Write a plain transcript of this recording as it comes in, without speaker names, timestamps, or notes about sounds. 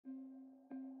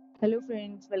Hello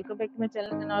friends, welcome back to my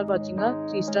channel and are watching a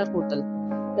 3-star hotel.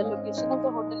 The location of the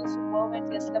hotel is superb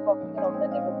and guests are popular around the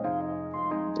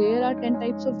neighborhood. There are 10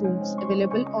 types of rooms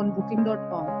available on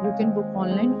booking.com. You can book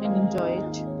online and enjoy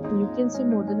it. You can see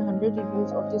more than 100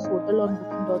 reviews of this hotel on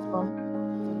booking.com.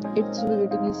 Its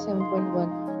rating is 7.1,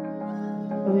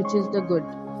 which is the good.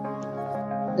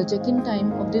 The check-in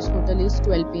time of this hotel is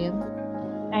 12 pm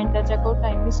and the check-out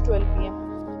time is 12 pm.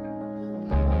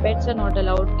 Pets are not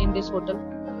allowed in this hotel.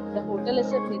 The hotel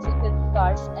accepts basic credit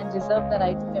cards and reserves the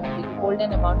right to temporarily hold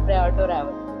an amount prior to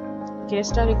arrival.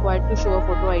 Guests are required to show a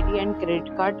photo ID and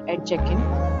credit card at check-in.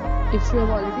 If you have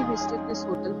already visited this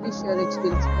hotel, please share your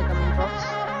experience in the comment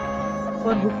box.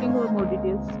 For booking or more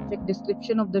details, check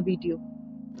description of the video.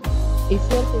 If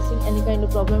you are facing any kind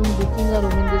of problem in booking a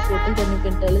room in this hotel, then you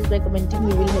can tell us by commenting.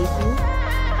 We will help you.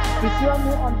 If you are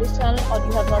new on this channel or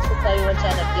you have not subscribed our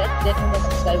channel yet, then you must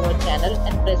subscribe our channel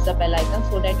and press the bell icon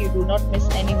so that you do not miss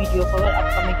any video of our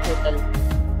upcoming hotel.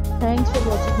 Thanks for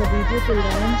watching the video till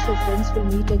the end. So friends, will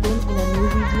meet again in a new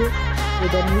video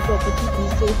with a new property. Be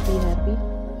safe, be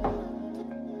happy.